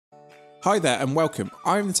Hi there and welcome,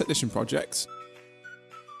 I'm the Technician Project,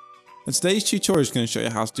 and today's tutorial is going to show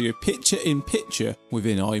you how to do a picture-in-picture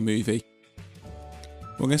within iMovie.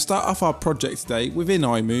 We're going to start off our project today within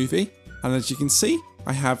iMovie, and as you can see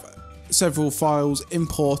I have several files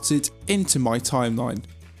imported into my timeline.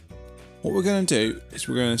 What we're going to do is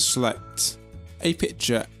we're going to select a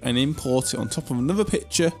picture and import it on top of another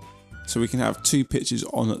picture so we can have two pictures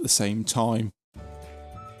on at the same time.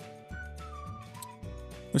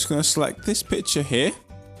 We're just going to select this picture here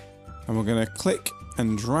and we're going to click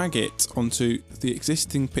and drag it onto the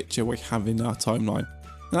existing picture we have in our timeline.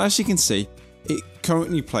 Now as you can see, it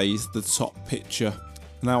currently plays the top picture.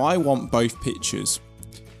 Now I want both pictures.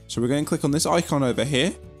 So we're going to click on this icon over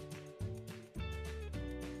here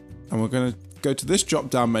and we're going to go to this drop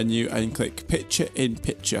down menu and click picture in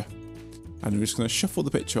picture. And we're just going to shuffle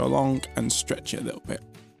the picture along and stretch it a little bit.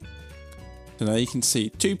 So now you can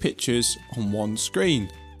see two pictures on one screen.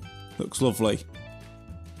 Looks lovely.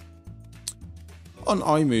 On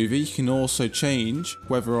iMovie you can also change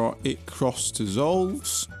whether it cross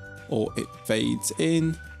dissolves or it fades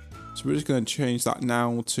in. So we're just going to change that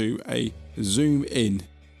now to a zoom in.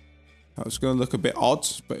 Now it's going to look a bit odd,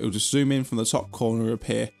 but it'll just zoom in from the top corner up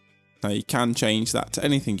here. Now you can change that to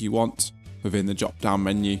anything you want within the drop down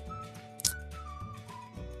menu.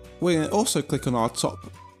 We're going to also click on our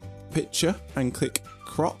top picture and click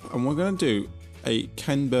crop, and we're going to do a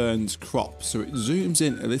Ken Burns crop so it zooms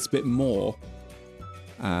in a little bit more,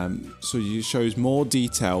 so it shows more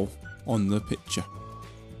detail on the picture.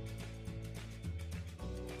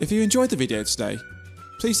 If you enjoyed the video today,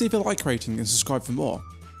 please leave a like rating and subscribe for more.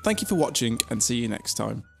 Thank you for watching and see you next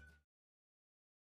time.